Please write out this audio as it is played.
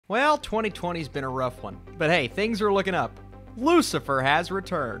Well, 2020's been a rough one, but hey, things are looking up. Lucifer has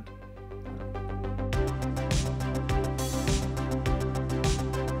returned.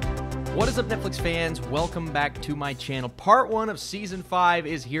 What is up, Netflix fans? Welcome back to my channel. Part 1 of Season 5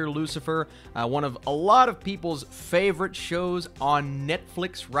 is here, Lucifer, one of a lot of people's favorite shows on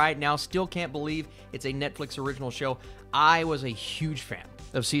Netflix right now. Still can't believe it's a Netflix original show. I was a huge fan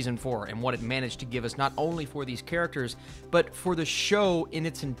of Season 4 and what it managed to give us, not only for these characters, but for the show in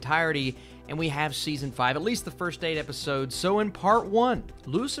its entirety. And we have Season 5, at least the first 8 episodes. So in Part 1,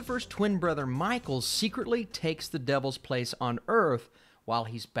 Lucifer's twin brother Michael secretly takes the devil's place on Earth while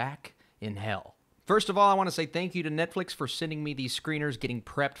he's back in hell. First of all, I want to say thank you to Netflix for sending me these screeners, getting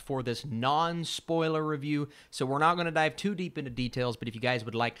prepped for this non-spoiler review. So we're not going to dive too deep into details, but if you guys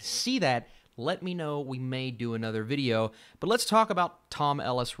would like to see that, let me know. We may do another video. But let's talk about Tom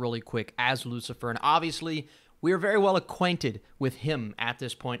Ellis really quick as Lucifer. And obviously, we are very well acquainted with him at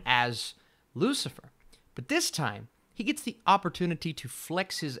this point as Lucifer. But this time, he gets the opportunity to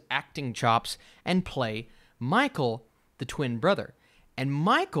flex his acting chops and play Michael, the twin brother. And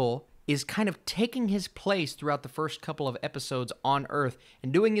Michael is kind of taking his place throughout the first couple of episodes on Earth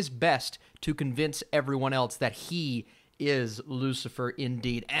and doing his best to convince everyone else that he is Lucifer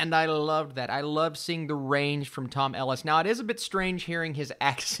indeed. And I loved that. I loved seeing the range from Tom Ellis. Now, it is a bit strange hearing his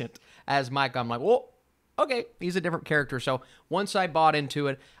accent as Michael. I'm like, well, okay, he's a different character. So once I bought into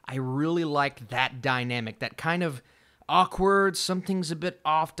it, I really liked that dynamic, that kind of awkward, something's a bit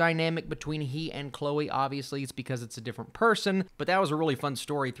off dynamic between he and Chloe. Obviously, it's because it's a different person, but that was a really fun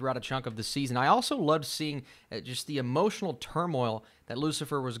story throughout a chunk of the season. I also loved seeing just the emotional turmoil that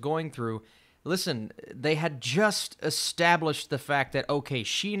Lucifer was going through. Listen, they had just established the fact that, okay,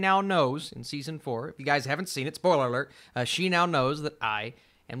 she now knows in Season 4, if you guys haven't seen it, spoiler alert, she now knows that I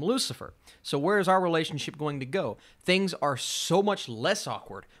am Lucifer. So where is our relationship going to go? Things are so much less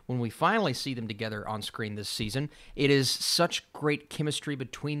awkward when we finally see them together on screen this season. It is such great chemistry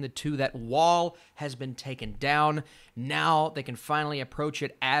between the two. That wall has been taken down. Now they can finally approach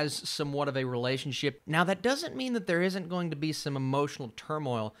it as somewhat of a relationship. Now, that doesn't mean that there isn't going to be some emotional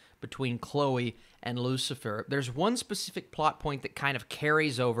turmoil between Chloe and Lucifer. There's one specific plot point that kind of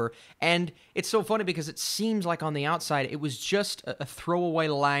carries over, and it's so funny because it seems like on the outside it was just a throwaway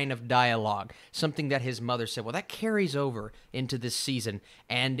line of dialogue, something that his mother said. Well, that carries over into this season,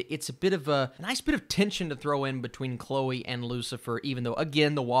 and it's a bit of a nice bit of tension to throw in between Chloe and Lucifer, even though,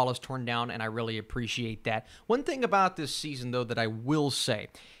 again, the wall is torn down, and I really appreciate that. One thing about this season, though, that I will say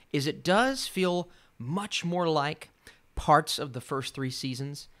is it does feel much more like parts of the first 3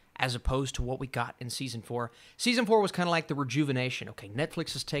 seasons as opposed to what we got in Season 4. Season 4 was kind of like the rejuvenation. Okay,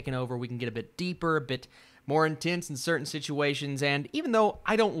 Netflix has taken over. We can get a bit deeper, a bit more intense in certain situations. And even though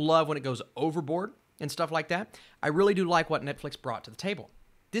I don't love when it goes overboard and stuff like that, I really do like what Netflix brought to the table.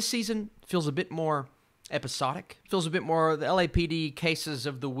 This season feels a bit more episodic, feels a bit more the LAPD cases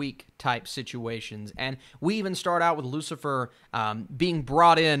of the week type situations. And we even start out with Lucifer being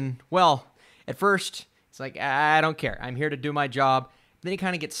brought in. Well, at first, it's like, I don't care. I'm here to do my job. Then he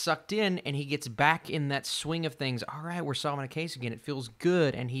kind of gets sucked in, and he gets back in that swing of things. All right, we're solving a case again. It feels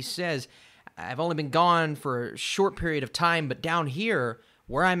good. And he says, I've only been gone for a short period of time, but down here,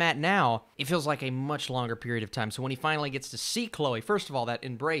 where I'm at now, it feels like a much longer period of time. So when he finally gets to see Chloe, first of all, that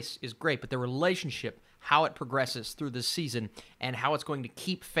embrace is great, but the relationship, how it progresses through this season, and how it's going to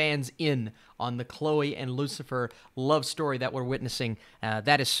keep fans in on the Chloe and Lucifer love story that we're witnessing,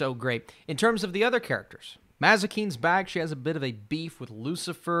 that is so great. In terms of the other characters, Mazakine's back. She has a bit of a beef with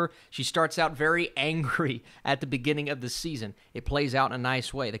Lucifer. She starts out very angry at the beginning of the season. It plays out in a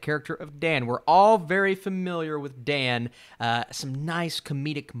nice way. The character of Dan. We're all very familiar with Dan. Some nice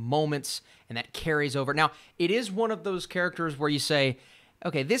comedic moments, and that carries over. Now, it is one of those characters where you say,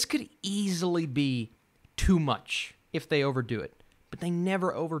 okay, this could easily be too much if they overdo it. But they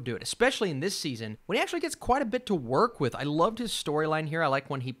never overdo it, especially in this season, when he actually gets quite a bit to work with. I loved his storyline here. I like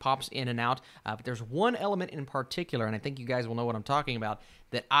when he pops in and out. But there's one element in particular, and I think you guys will know what I'm talking about,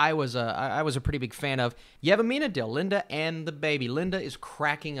 that I was a pretty big fan of. Yevamina, Linda, and the baby. Linda is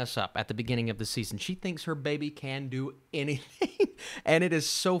cracking us up at the beginning of the season. She thinks her baby can do anything, and it is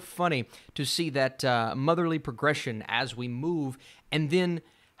so funny to see that motherly progression as we move, and then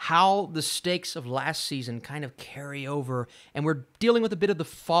how the stakes of last season kind of carry over, and we're dealing with a bit of the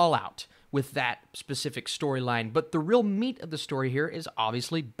fallout with that specific storyline. But the real meat of the story here is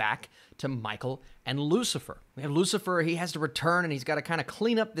obviously back to Michael and Lucifer. We have Lucifer, he has to return, and he's got to kind of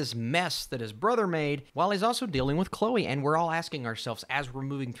clean up this mess that his brother made, while he's also dealing with Chloe. And we're all asking ourselves, as we're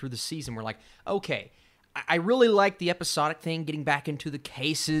moving through the season, we're like, okay, I really like the episodic thing, getting back into the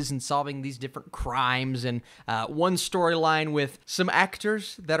cases and solving these different crimes, and one storyline with some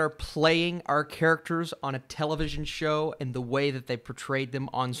actors that are playing our characters on a television show and the way that they portrayed them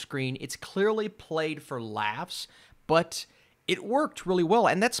on screen. It's clearly played for laughs, but it worked really well,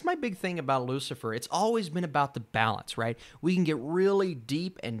 and that's my big thing about Lucifer. It's always been about the balance, right? We can get really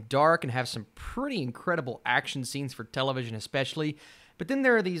deep and dark and have some pretty incredible action scenes for television especially, but then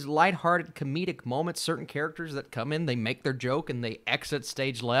there are these lighthearted comedic moments, certain characters that come in, they make their joke, and they exit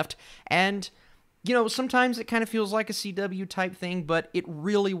stage left, and you know, sometimes it kind of feels like a CW type thing, but it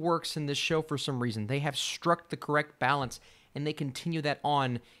really works in this show for some reason. They have struck the correct balance, and they continue that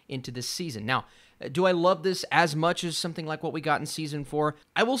on into this season. Now, do I love this as much as something like what we got in Season 4?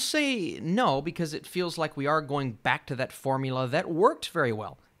 I will say no, because it feels like we are going back to that formula that worked very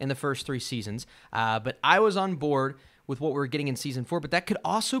well in the first 3 seasons. But I was on board with what we were getting in Season 4, but that could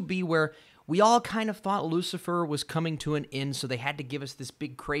also be where we all kind of thought Lucifer was coming to an end, so they had to give us this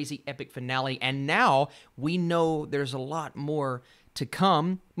big, crazy, epic finale, and now we know there's a lot more to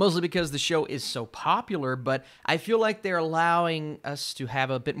come, mostly because the show is so popular, but I feel like they're allowing us to have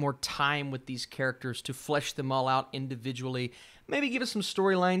a bit more time with these characters to flesh them all out individually, maybe give us some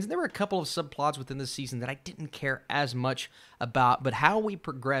storylines. There were a couple of subplots within this season that I didn't care as much about, but how we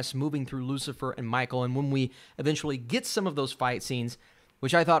progress moving through Lucifer and Michael, and when we eventually get some of those fight scenes,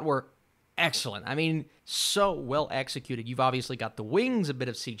 which I thought were excellent. I mean, so well executed. You've obviously got the wings, a bit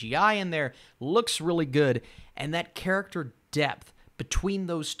of CGI in there, looks really good, and that character depth between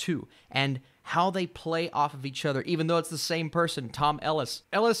those two and how they play off of each other, even though it's the same person, Tom Ellis.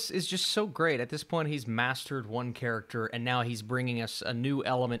 Ellis is just so great. At this point, he's mastered one character, and now he's bringing us a new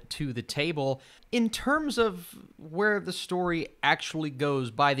element to the table. In terms of where the story actually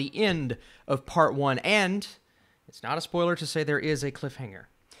goes by the end of Part 1, and it's not a spoiler to say there is a cliffhanger.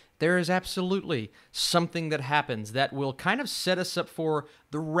 There is absolutely something that happens that will kind of set us up for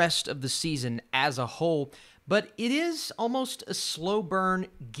the rest of the season as a whole, but it is almost a slow burn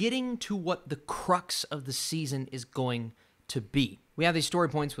getting to what the crux of the season is going to be. We have these story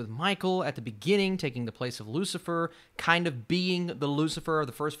points with Michael at the beginning, taking the place of Lucifer, kind of being the Lucifer of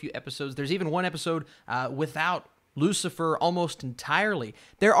the first few episodes. There's even one episode without Lucifer almost entirely.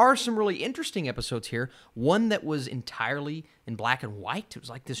 There are some really interesting episodes here. One that was entirely in black and white. It was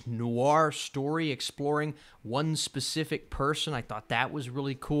like this noir story exploring one specific person. I thought that was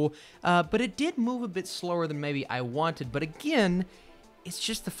really cool. But it did move a bit slower than maybe I wanted. But again, it's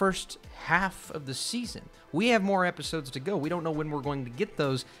just the first half of the season. We have more episodes to go. We don't know when we're going to get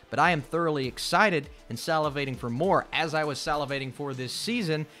those, but I am thoroughly excited and salivating for more, as I was salivating for this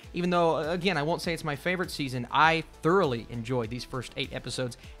season. Even though, again, I won't say it's my favorite season, I thoroughly enjoyed these first 8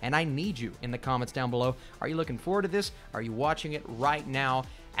 episodes, and I need you in the comments down below. Are you looking forward to this? Are you watching it right now?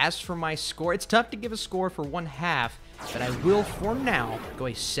 As for my score, it's tough to give a score for one half, but I will, for now, go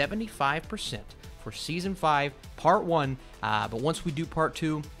a 75% for Season 5, Part 1, but once we do Part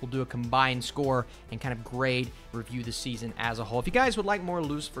 2, we'll do a combined score and kind of grade, review the season as a whole. If you guys would like more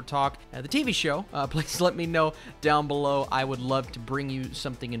Lucifer talk, the TV show, please let me know down below. I would love to bring you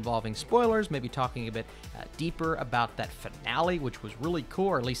something involving spoilers, maybe talking a bit deeper about that finale, which was really cool,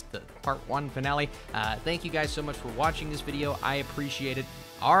 or at least the Part 1 finale. Thank you guys so much for watching this video. I appreciate it.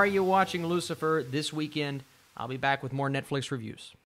 Are you watching Lucifer this weekend? I'll be back with more Netflix reviews.